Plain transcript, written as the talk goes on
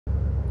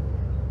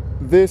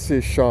This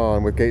is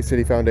Sean with Gate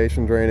City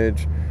Foundation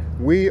Drainage.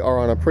 We are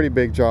on a pretty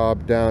big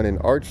job down in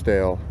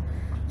Archdale,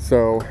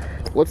 so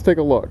let's take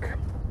a look.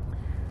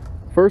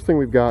 First thing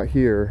we've got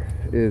here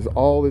is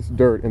all this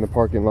dirt in the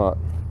parking lot,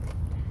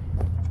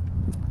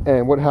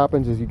 and what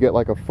happens is you get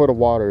like a foot of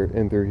water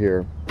in through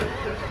here.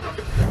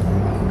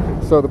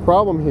 So the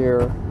problem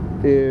here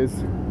is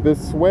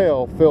this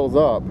swale fills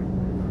up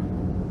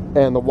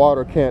and the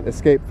water can't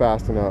escape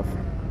fast enough.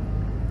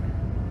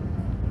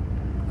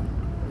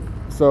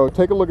 So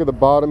take a look at the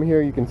bottom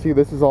here. You can see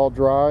this is all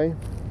dry.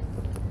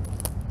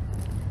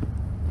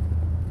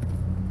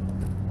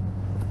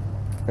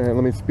 And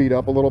let me speed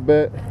up a little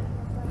bit.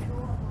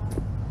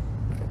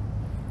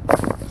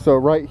 So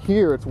right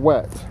here it's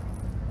wet.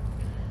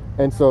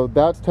 And so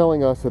that's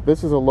telling us that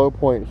this is a low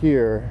point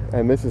here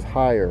and this is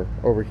higher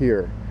over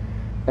here.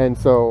 And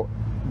so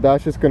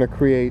that's just going to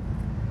create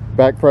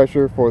back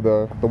pressure for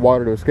the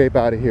water to escape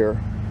out of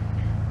here.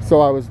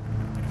 So I was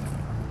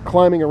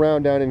climbing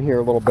around down in here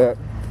a little bit.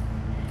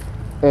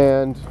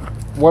 And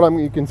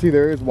you can see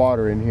there is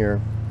water in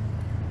here.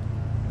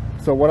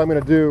 So what I'm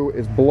going to do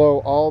is blow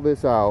all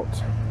this out,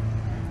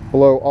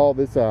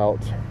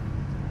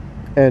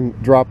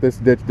 and drop this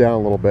ditch down a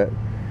little bit.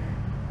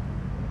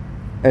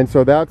 And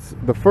so that's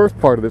the first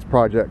part of this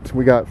project.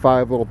 We got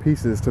 5 little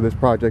pieces to this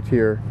project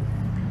here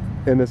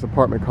in this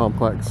apartment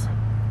complex.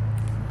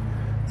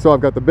 So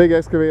I've got the big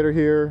excavator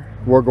here.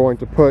 We're going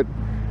to put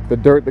the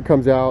dirt that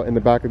comes out in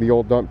the back of the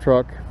old dump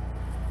truck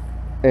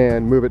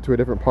and move it to a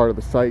different part of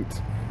the site.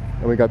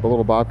 And we got the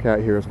little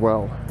bobcat here as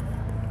well.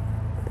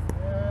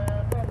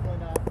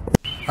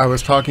 I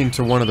was talking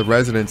to one of the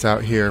residents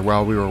out here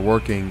while we were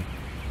working,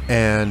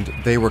 and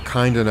they were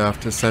kind enough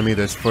to send me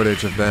this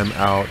footage of them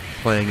out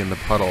playing in the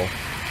puddle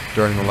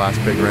during the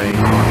last big rain.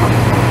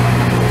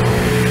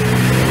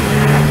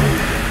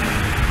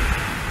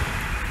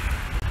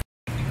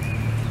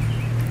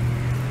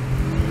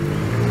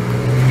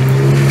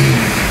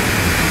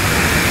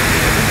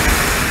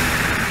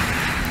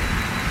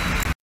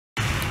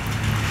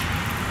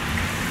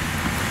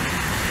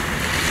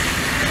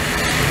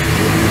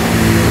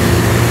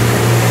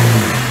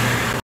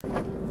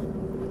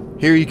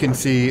 Here you can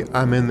see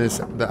I'm in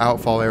the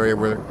outfall area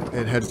where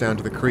it heads down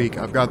to the creek.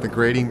 I've got the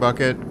grading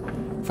bucket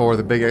for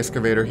the big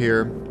excavator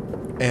here,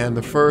 and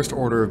the first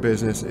order of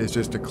business is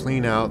just to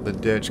clean out the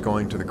ditch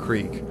going to the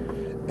creek.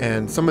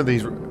 And some of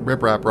these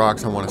riprap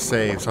rocks I want to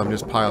save, so I'm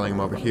just piling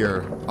them over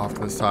here off to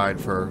the side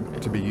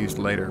to be used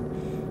later.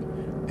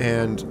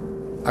 And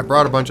I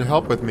brought a bunch of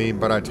help with me,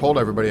 but I told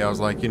everybody, I was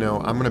like, you know,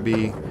 I'm going to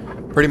be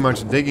pretty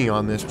much digging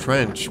on this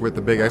trench with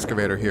the big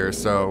excavator here,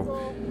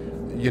 so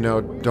you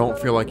know, don't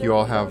feel like you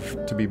all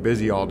have to be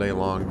busy all day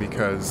long,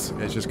 because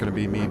it's just going to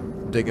be me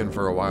digging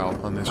for a while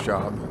on this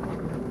job.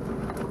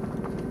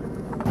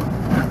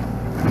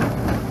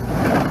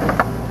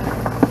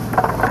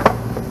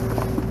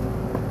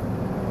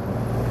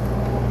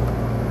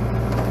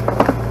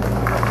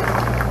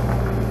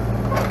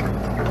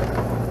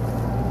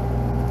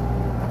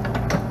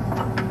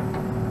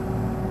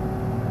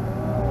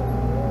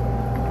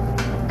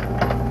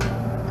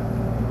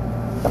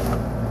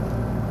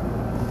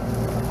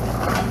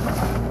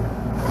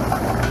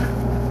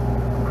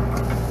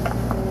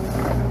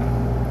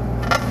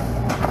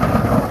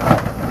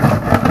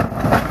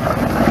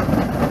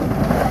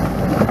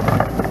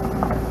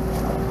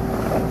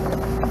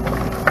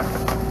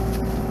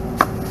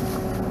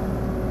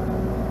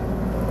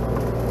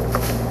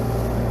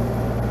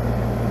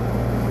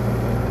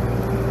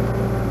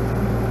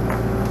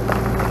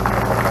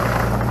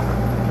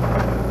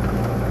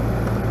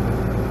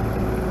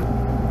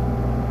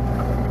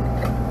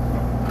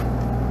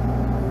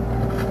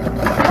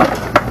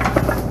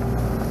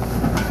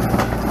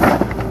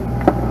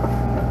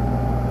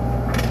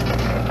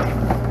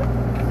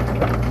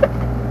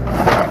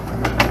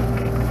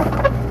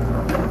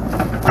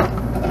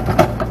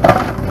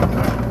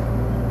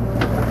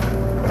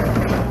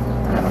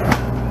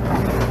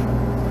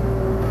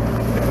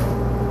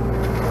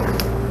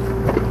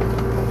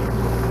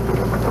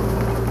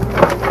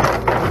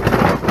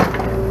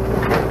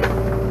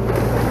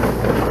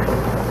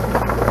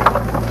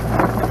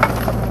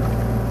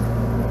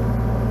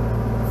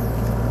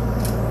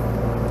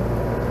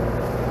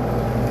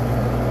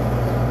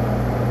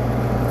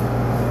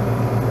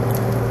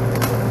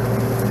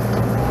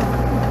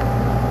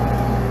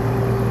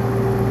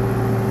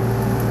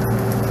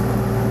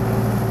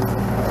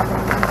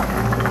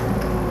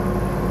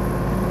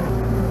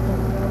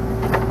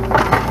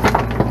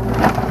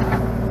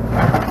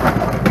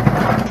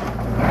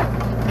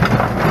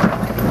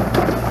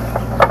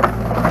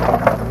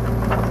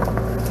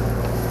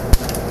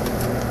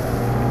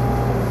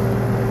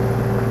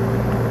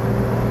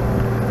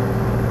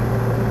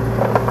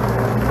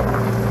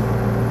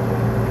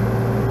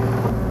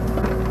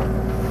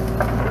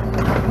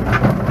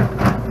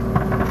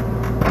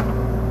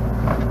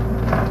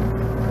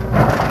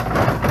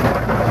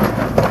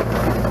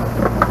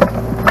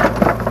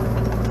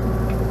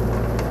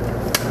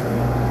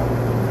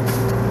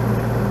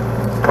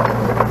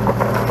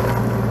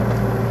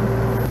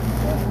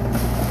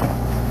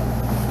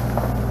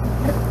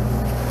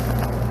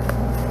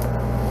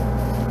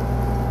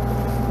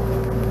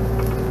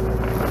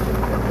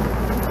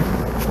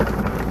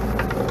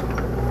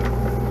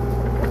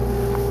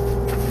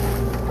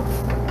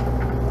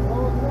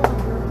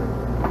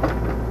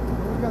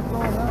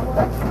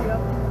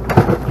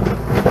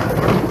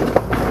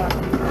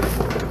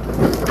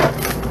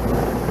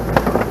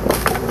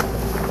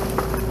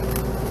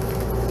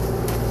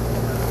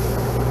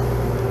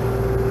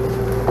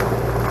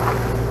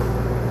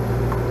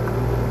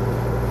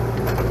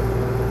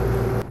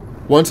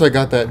 Once I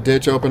got that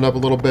ditch opened up a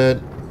little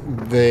bit,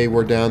 they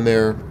were down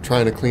there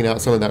trying to clean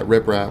out some of that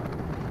riprap.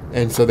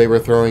 And so they were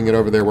throwing it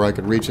over there where I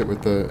could reach it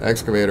with the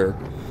excavator.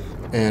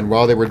 And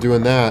while they were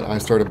doing that, I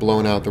started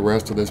blowing out the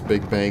rest of this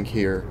big bank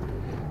here.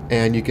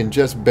 And you can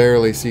just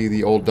barely see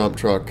the old dump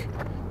truck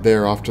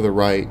there off to the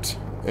right.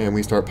 And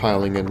we start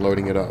piling and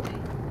loading it up.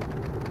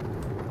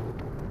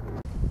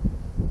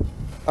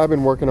 I've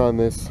been working on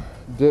this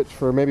ditch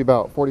for maybe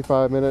about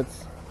 45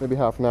 minutes, maybe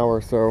half an hour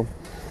or so.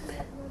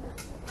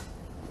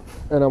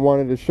 And I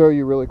wanted to show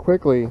you really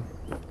quickly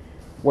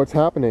what's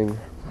happening.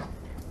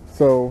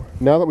 So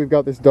now that we've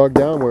got this dug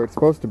down where it's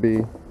supposed to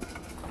be,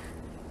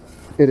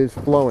 it is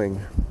flowing.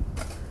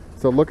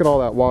 So look at all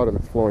that water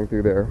that's flowing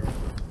through there.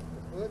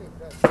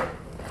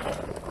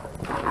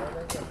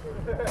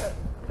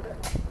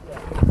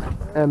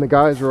 And the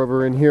guys are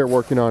over in here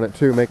working on it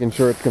too, making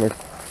sure it's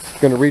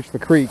gonna reach the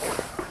creek.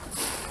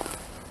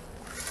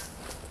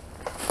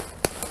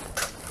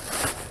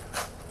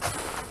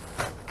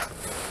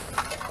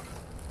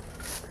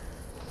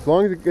 As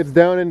long as it gets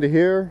down into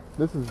here,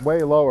 this is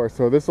way lower,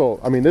 so this whole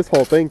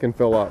thing can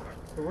fill up.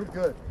 So we're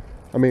good.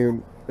 I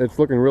mean, it's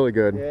looking really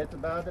good. Yeah, it's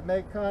about to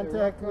make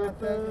contact with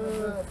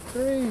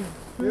 3,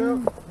 2,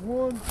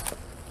 1.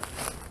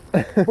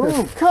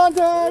 Boom!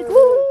 Contact!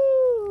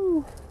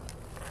 Woo!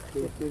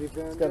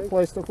 It's got a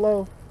place to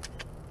flow.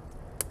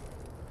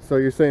 So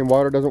you're saying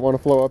water doesn't want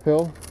to flow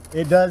uphill?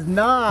 It does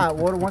not.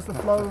 Water wants to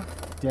flow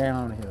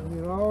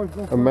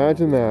downhill.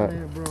 Imagine that.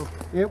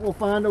 It will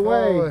find a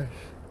way.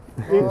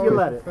 If you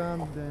let it.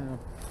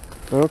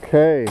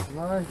 Okay.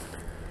 Nice.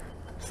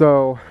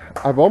 So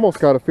I've almost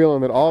got a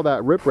feeling that all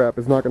that riprap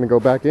is not going to go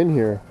back in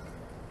here.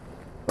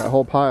 That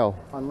whole pile.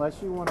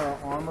 Unless you want to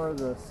armor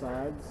the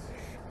sides.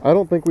 I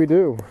don't think we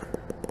do.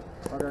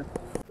 Okay.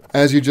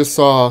 As you just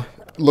saw,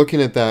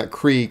 looking at that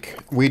creek,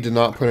 we did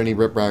not put any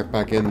riprap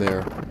back in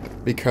there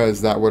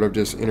because that would have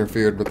just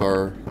interfered with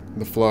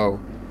the flow.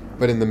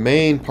 But in the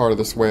main part of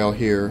the swale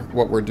here,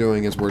 what we're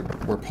doing is we're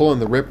pulling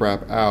the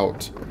riprap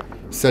out,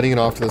 setting it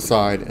off to the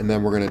side, and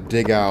then we're going to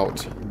dig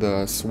out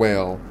the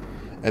swale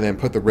and then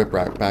put the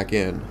riprap back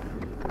in.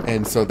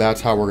 And so that's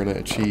how we're going to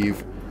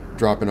achieve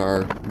dropping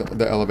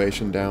the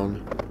elevation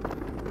down.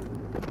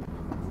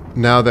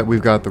 Now that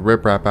we've got the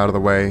riprap out of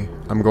the way,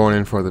 I'm going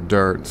in for the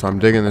dirt. So I'm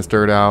digging this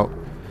dirt out,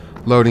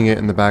 loading it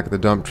in the back of the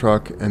dump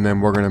truck, and then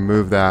we're going to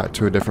move that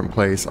to a different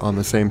place on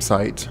the same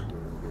site.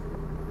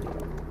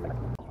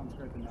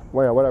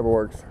 Well, yeah, whatever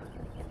works.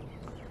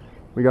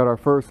 We got our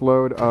first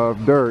load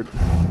of dirt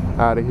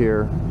out of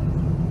here.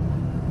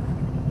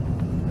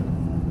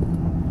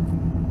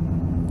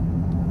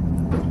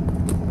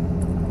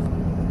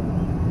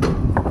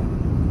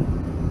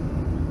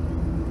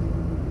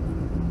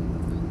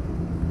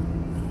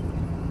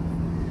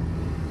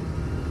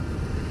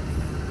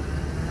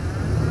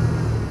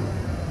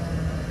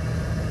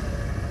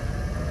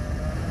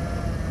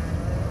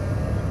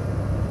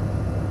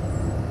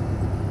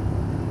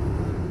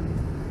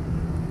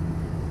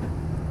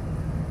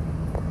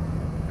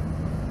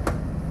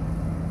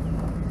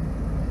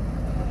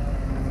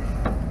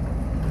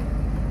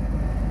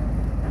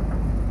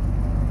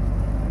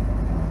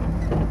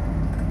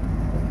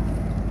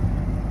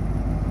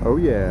 Oh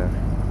yeah.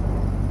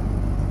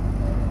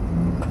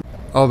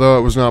 Although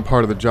it was not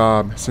part of the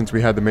job, since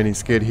we had the mini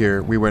skid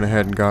here, we went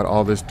ahead and got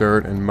all this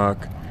dirt and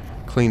muck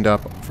cleaned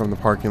up from the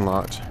parking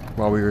lot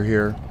while we were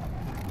here.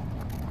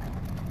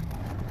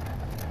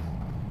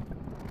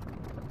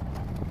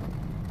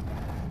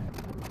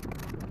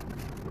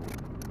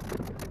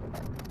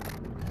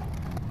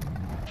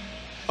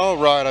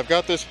 Alright, I've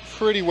got this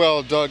pretty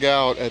well dug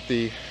out at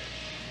the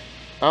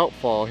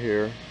outfall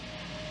here.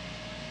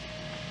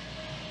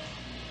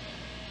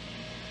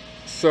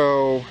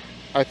 So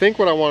I think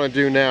what I want to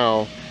do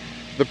now,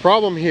 the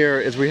problem here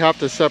is we have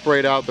to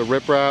separate out the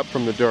riprap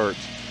from the dirt.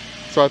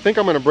 So I think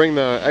I'm going to bring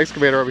the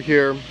excavator over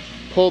here,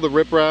 pull the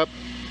riprap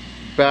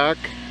back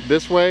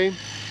this way,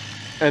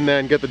 and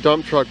then get the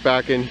dump truck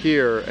back in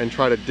here and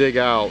try to dig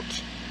out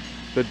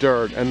the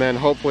dirt, and then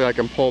hopefully I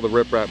can pull the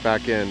riprap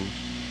back in.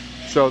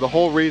 So the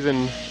whole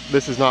reason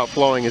this is not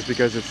flowing is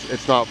because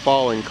it's not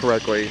falling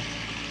correctly.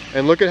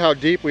 And look at how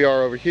deep we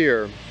are over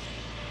here.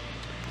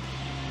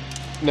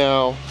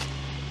 Now,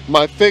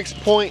 my fixed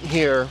point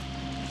here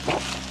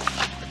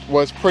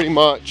was pretty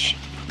much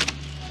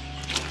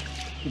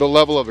the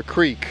level of the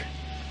creek.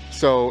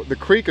 So the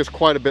creek is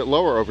quite a bit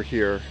lower over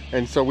here.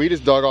 And so we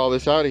just dug all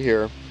this out of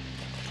here.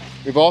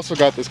 We've also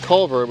got this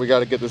culvert. We got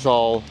to get this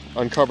all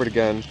uncovered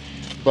again.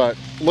 But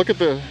look at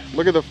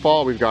the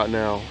fall we've got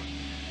now.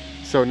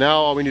 So now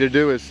all we need to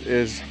do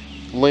is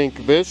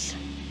link this,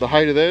 the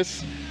height of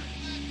this,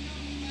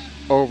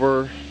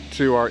 over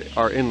to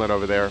our inlet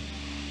over there.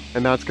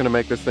 And that's going to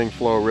make this thing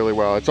flow really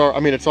well. It's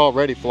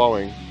already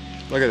flowing.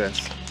 Look at this.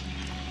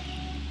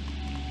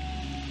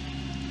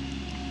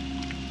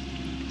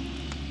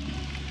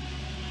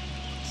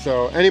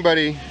 So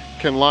anybody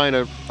can line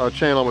a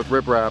channel with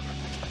riprap,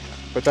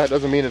 but that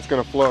doesn't mean it's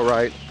going to flow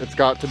right. It's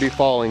got to be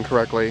falling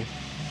correctly.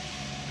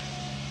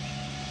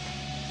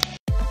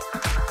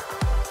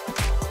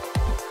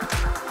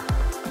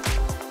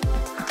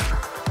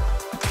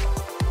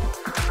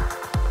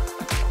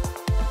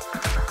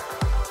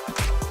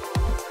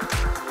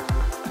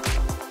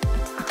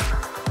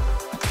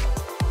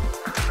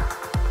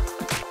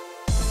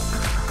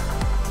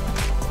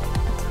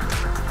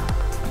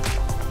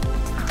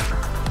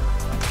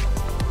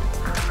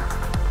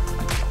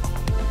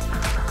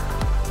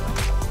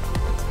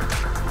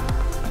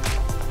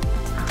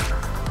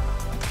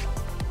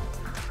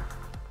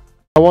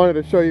 wanted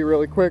to show you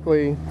really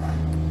quickly.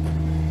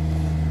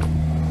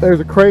 There's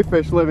a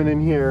crayfish living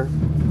in here.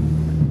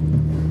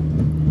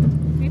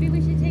 Maybe we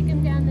should take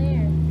him down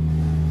there.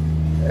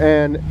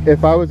 And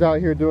if I was out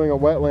here doing a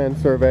wetland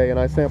survey and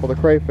I sampled a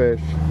crayfish,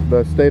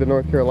 the state of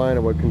North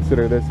Carolina would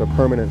consider this a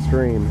permanent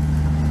stream.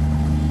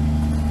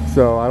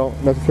 So I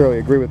don't necessarily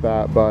agree with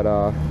that,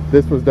 but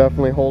this was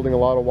definitely holding a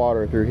lot of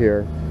water through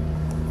here.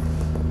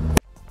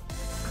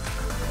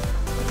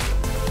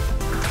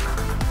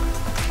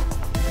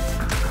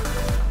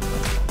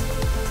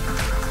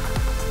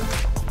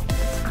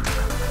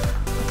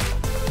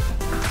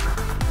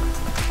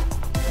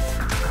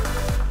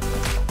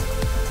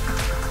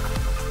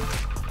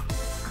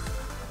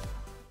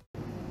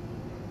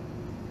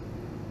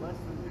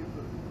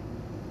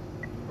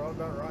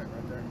 Probably about right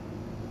there.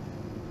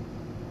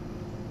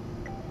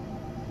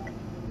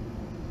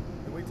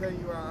 Did we tell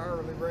you our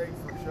hourly rate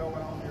for showing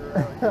on your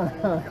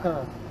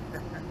YouTube?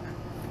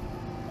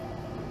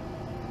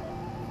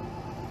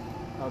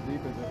 How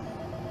deep is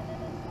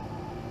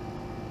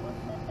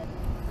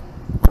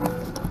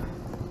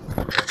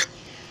it?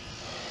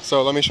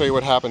 So let me show you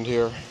what happened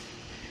here.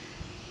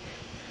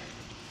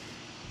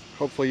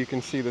 Hopefully you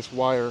can see this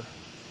wire.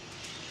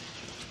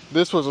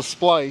 This was a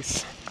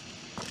splice.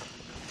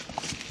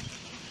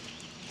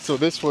 So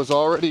this was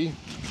already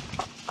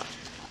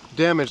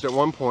damaged at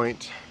one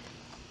point.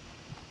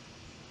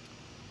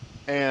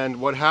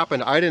 And what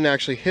happened, I didn't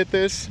actually hit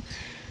this.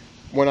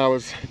 When I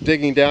was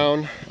digging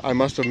down, I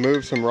must have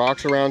moved some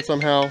rocks around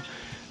somehow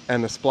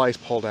and the splice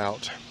pulled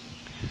out.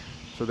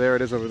 So there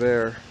it is over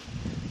there.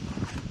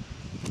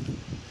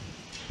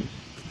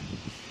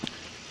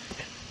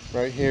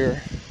 Right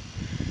here.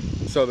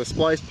 So the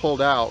splice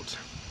pulled out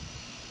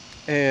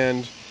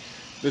and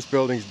this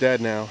building's dead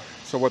now.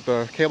 So what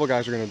the cable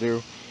guys are going to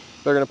do,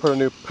 they're going to put a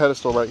new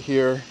pedestal right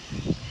here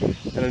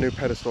and a new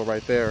pedestal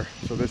right there,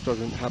 so this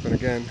doesn't happen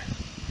again.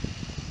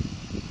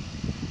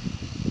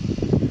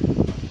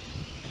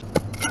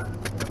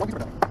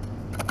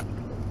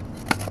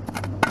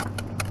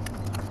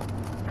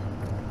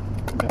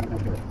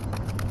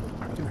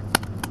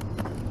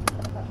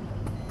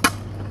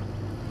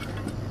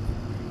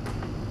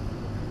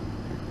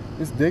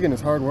 This digging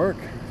is hard work.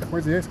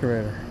 Where's the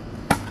excavator?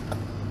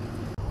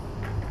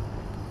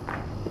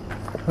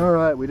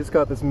 Alright, we just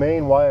got this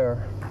main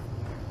wire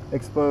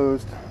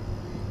exposed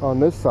on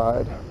this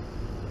side.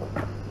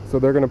 So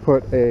they're going to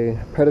put a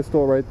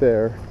pedestal right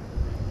there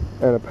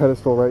and a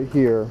pedestal right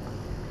here.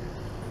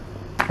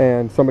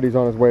 And somebody's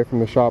on his way from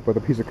the shop with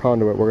a piece of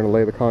conduit. We're going to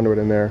lay the conduit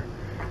in there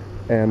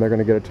and they're going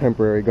to get a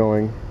temporary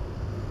going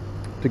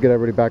to get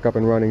everybody back up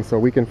and running so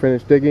we can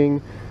finish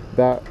digging.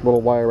 That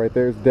little wire right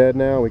there is dead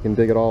now. We can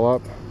dig it all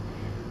up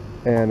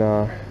and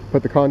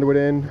put the conduit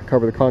in,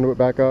 cover the conduit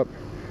back up,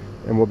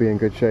 and we'll be in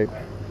good shape.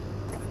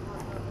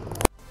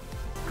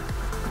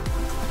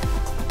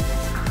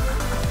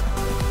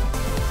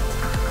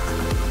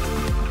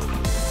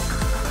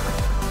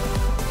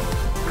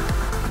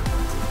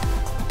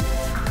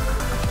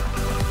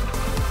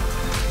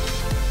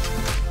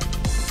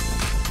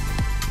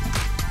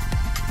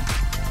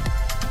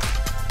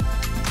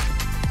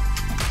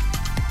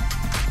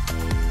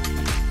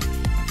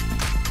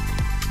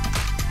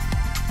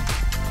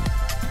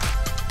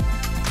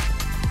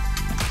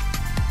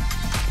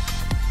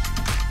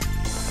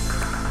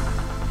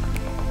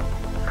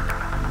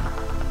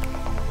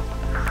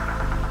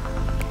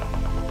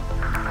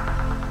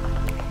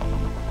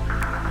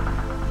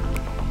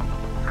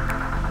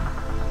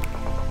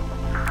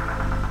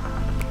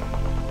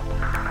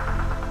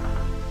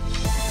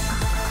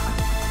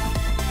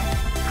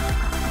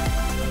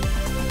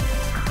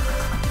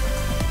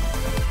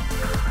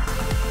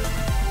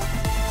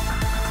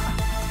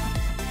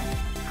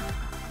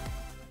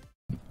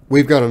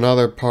 We've got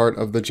another part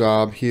of the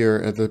job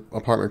here at the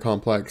apartment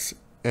complex,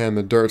 and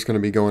the dirt's going to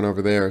be going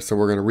over there, so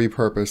we're going to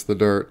repurpose the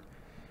dirt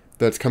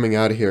that's coming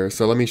out of here.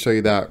 So let me show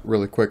you that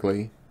really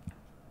quickly.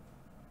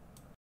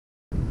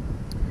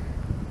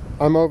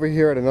 I'm over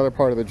here at another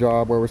part of the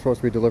job where we're supposed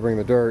to be delivering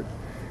the dirt,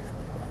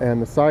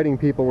 and the siding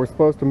people were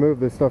supposed to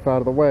move this stuff out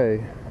of the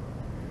way.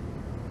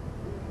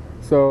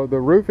 So the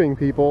roofing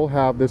people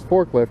have this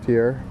forklift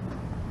here,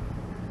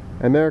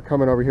 and they're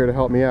coming over here to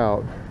help me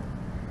out.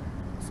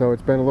 So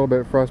it's been a little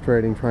bit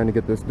frustrating trying to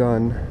get this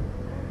done.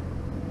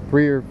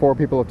 3 or 4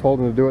 people have told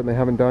them to do it and they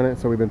haven't done it,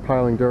 so we've been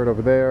piling dirt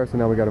over there, so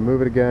now we got to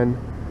move it again.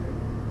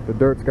 The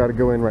dirt's got to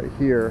go in right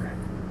here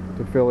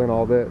to fill in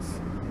all this.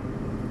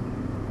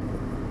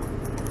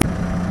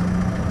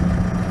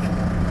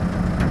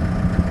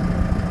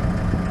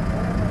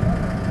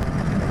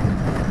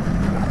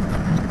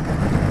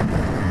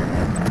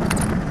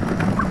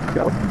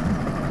 Go.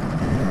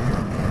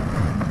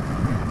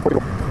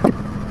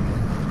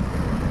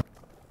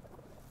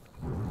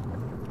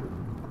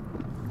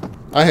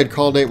 I had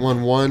called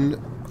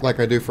 811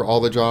 like I do for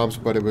all the jobs,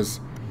 but it was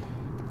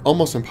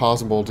almost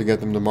impossible to get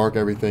them to mark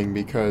everything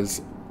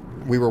because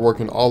we were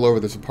working all over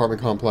this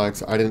apartment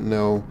complex. I didn't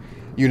know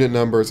unit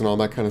numbers and all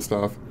that kind of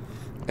stuff.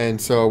 And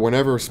so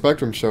whenever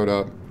Spectrum showed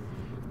up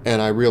and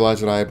I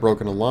realized that I had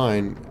broken a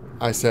line,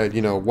 I said,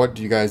 you know, what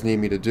do you guys need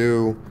me to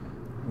do?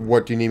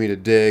 What do you need me to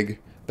dig?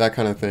 That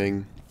kind of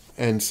thing.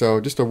 And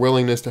so just a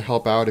willingness to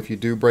help out if you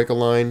do break a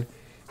line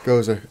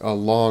goes a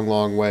long,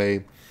 long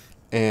way.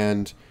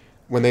 And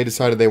when they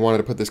decided they wanted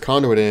to put this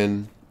conduit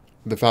in,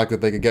 the fact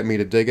that they could get me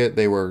to dig it,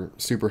 they were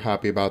super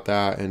happy about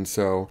that. And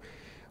so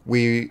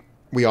we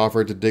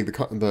offered to dig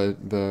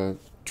the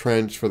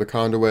trench for the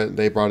conduit.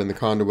 They brought in the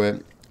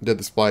conduit, did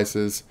the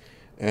splices,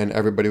 and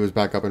everybody was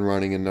back up and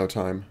running in no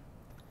time.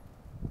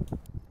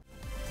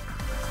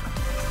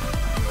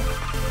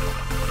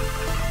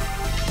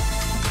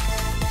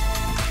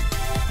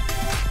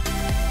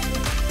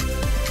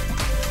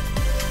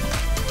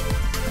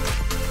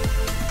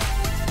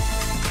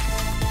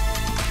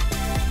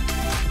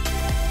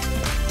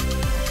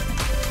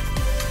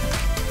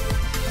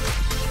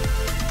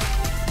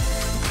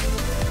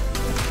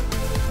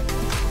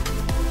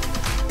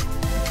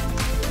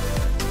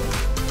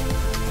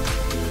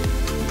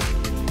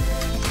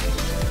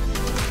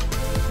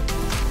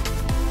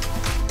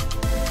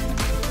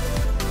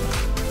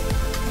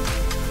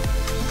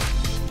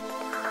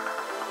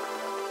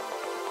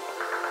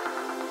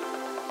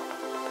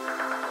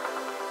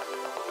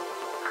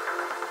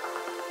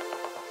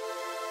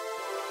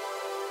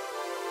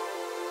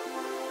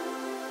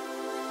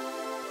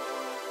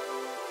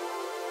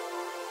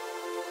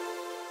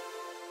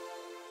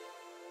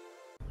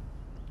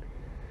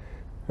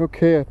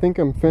 Okay, I think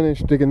I'm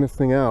finished digging this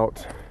thing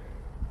out.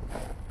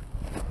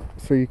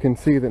 So you can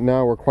see that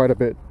now we're quite a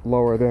bit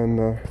lower than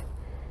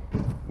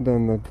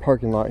the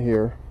parking lot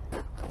here.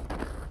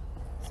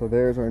 So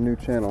there's our new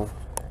channel.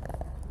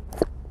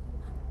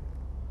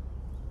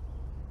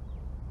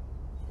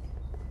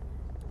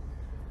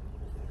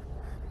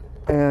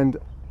 And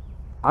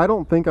I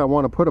don't think I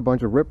want to put a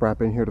bunch of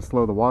riprap in here to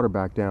slow the water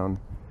back down.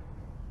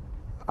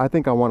 I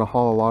think I want to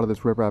haul a lot of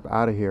this riprap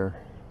out of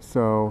here.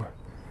 So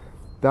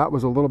that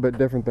was a little bit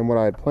different than what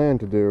I had planned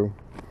to do,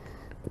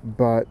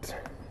 but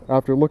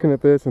after looking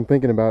at this and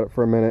thinking about it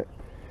for a minute,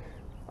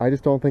 I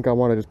just don't think I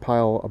want to just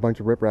pile a bunch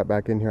of riprap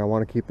back in here. I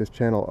want to keep this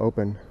channel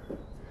open.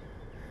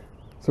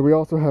 So we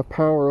also have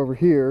power over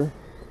here.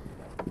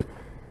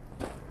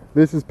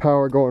 This is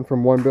power going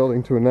from one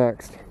building to the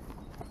next.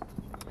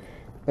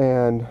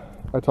 And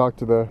I talked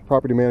to the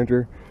property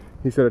manager.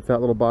 He said it's that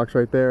little box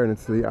right there, and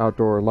it's the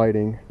outdoor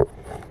lighting.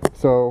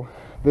 So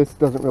this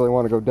doesn't really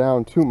want to go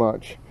down too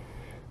much.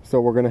 So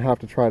we're going to have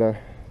to try to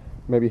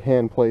maybe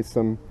hand place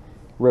some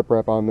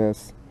riprap on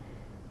this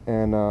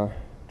and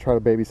try to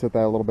babysit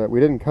that a little bit.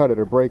 We didn't cut it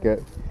or break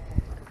it.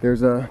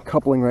 There's a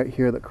coupling right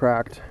here that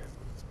cracked.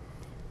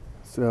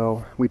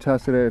 So we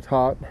tested it, it's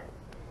hot.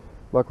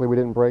 Luckily we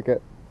didn't break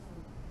it.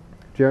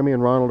 Jeremy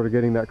and Ronald are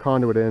getting that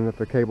conduit in that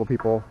the cable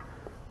people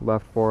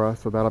left for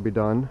us, so that'll be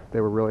done.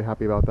 They were really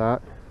happy about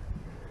that.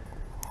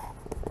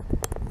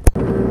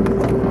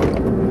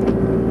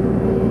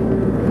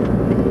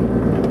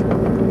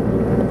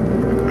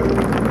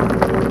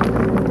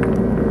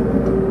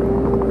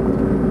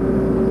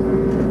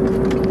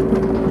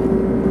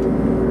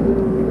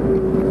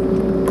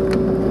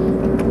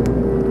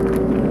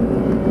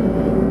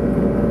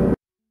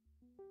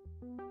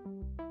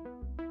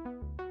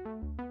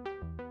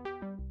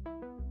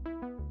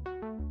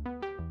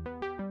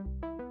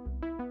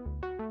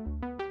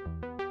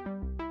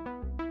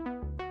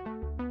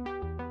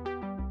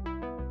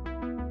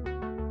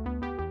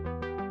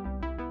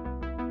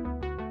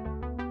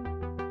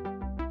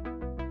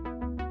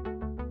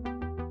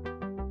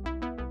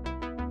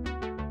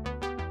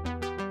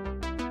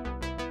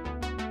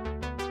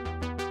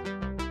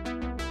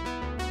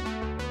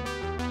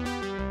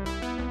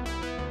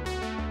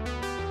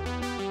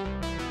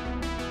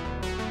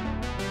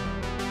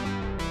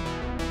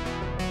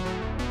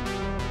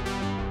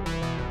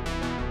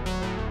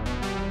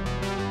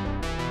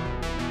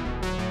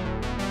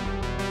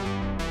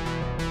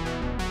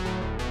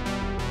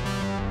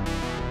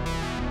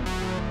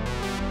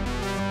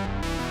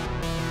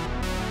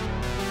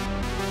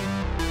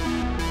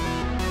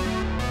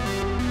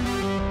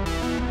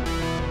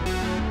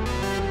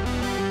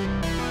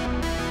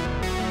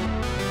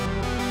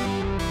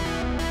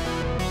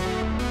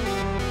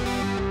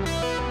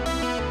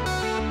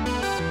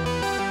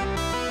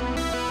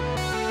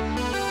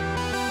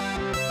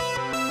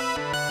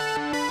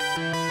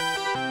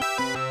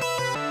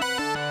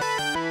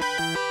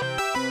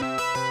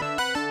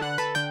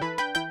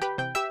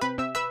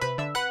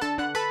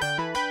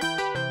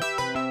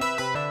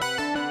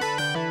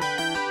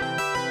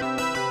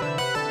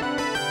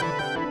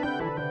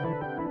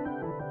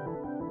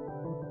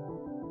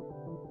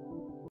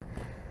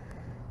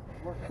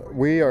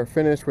 We are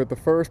finished with the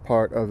first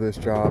part of this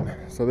job.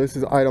 So this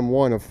is item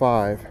 1 of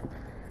 5.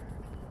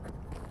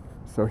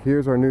 So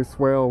here's our new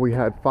swale. We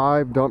had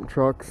 5 dump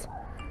trucks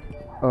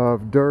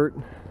of dirt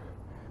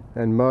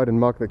and mud and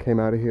muck that came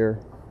out of here.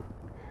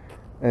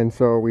 And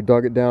so we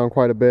dug it down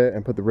quite a bit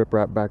and put the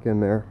riprap back in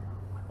there.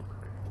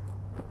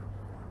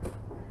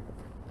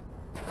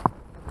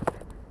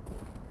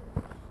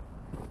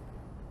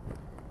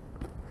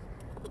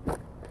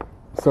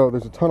 So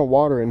there's a ton of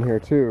water in here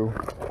too.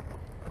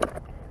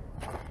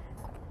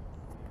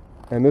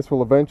 and this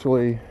will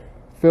eventually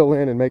fill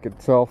in and make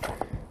itself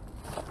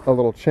a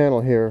little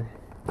channel here.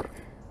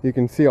 You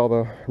can see all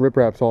the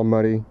riprap's all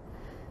muddy.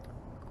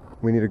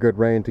 We need a good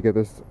rain to get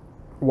this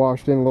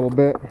washed in a little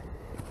bit,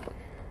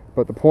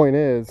 but the point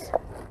is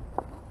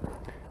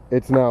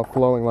it's now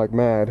flowing like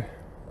mad.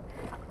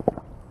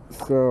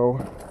 So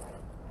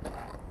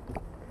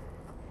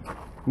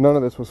none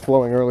of this was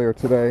flowing earlier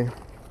today.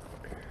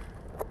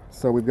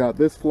 So we've got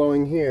this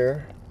flowing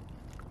here.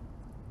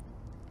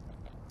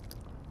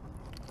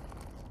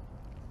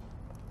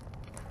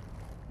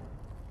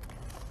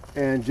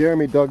 And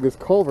Jeremy dug this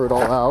culvert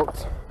all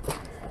out,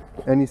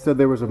 and he said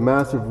there was a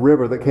massive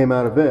river that came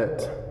out of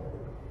it.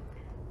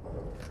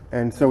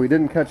 And so we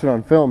didn't catch it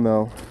on film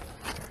though,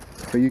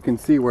 but you can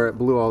see where it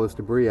blew all this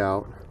debris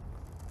out.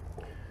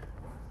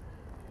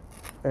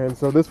 And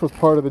so this was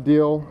part of the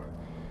deal.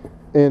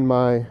 In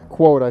my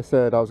quote, I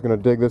said I was going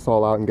to dig this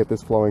all out and get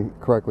this flowing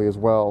correctly as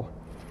well.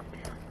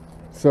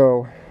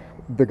 So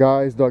the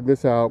guys dug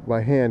this out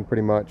by hand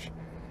pretty much.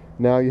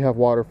 Now you have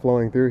water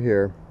flowing through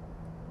here.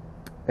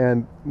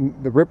 And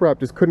the riprap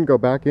just couldn't go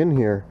back in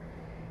here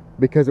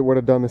because it would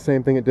have done the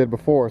same thing it did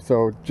before.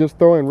 So just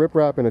throwing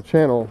riprap in a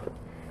channel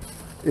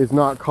is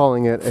not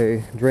calling it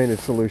a drainage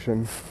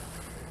solution.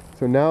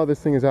 So now this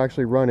thing is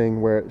actually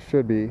running where it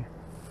should be.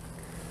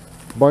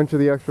 A bunch of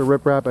the extra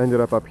riprap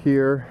ended up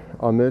here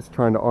on this,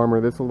 trying to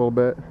armor this a little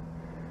bit.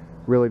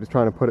 Really just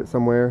trying to put it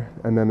somewhere.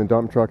 And then the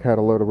dump truck had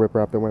a load of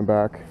riprap that went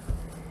back.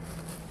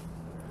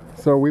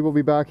 So we will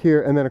be back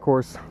here, and then of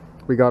course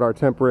we got our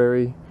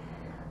temporary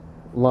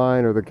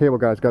line, or the cable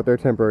guys got their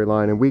temporary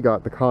line, and we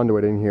got the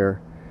conduit in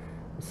here.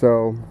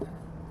 So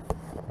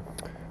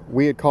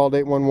we had called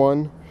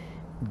 811,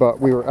 but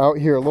we were out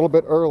here a little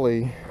bit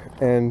early,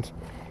 and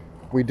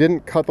we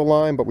didn't cut the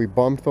line, but we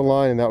bumped the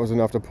line, and that was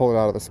enough to pull it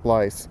out of the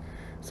splice.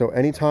 So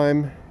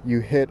anytime you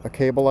hit a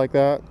cable like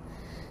that,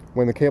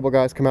 when the cable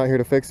guys come out here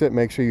to fix it,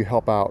 make sure you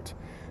help out.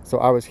 So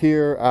I was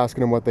here asking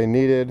them what they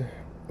needed,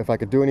 if I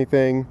could do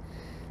anything.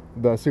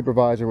 The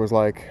supervisor was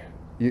like,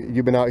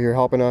 you've been out here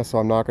helping us, so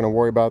I'm not going to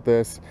worry about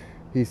this.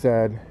 He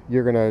said,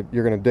 you're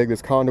gonna dig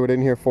this conduit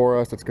in here for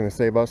us. It's going to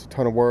save us a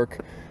ton of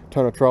work,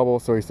 ton of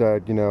trouble. So he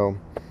said, you know,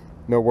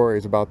 no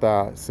worries about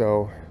that.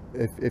 So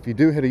if you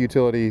do hit a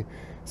utility,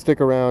 stick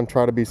around,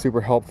 try to be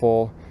super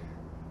helpful.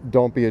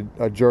 Don't be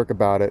a jerk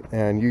about it,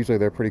 and usually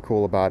they're pretty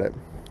cool about it.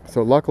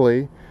 So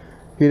luckily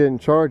he didn't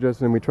charge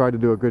us, and we tried to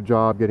do a good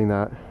job getting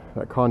that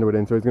conduit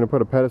in. So he's going to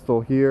put a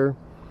pedestal here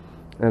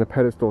and a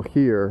pedestal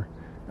here,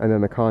 and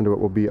then the conduit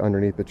will be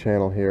underneath the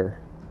channel here.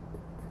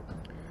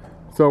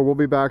 So we'll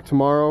be back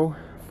tomorrow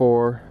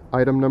for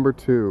item number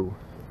 2.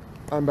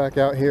 I'm back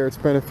out here. It's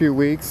been a few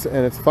weeks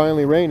and it's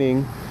finally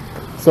raining,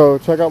 so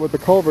check out what the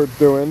culvert's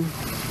doing.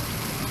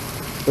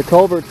 The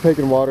culvert's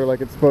taking water like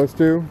it's supposed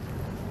to,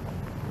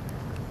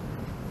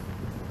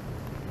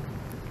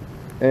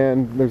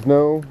 and there's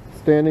no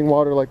standing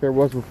water like there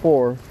was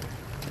before,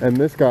 and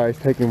this guy's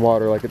taking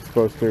water like it's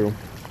supposed to.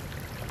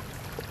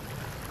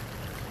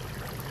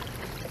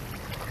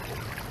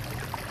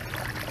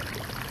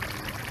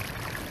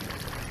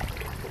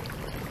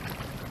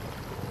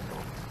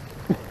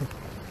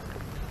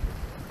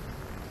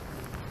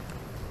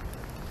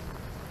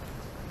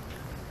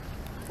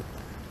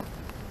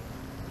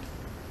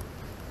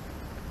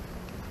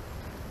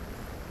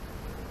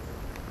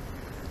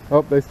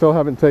 Oh, they still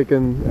haven't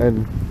taken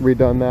and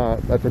redone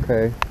that. That's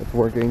okay. It's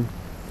working.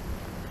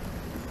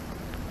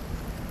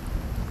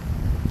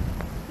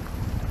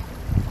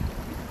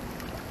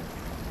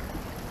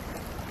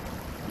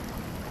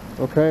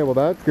 Okay, well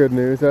that's good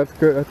news. That's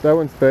good. That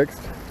one's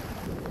fixed.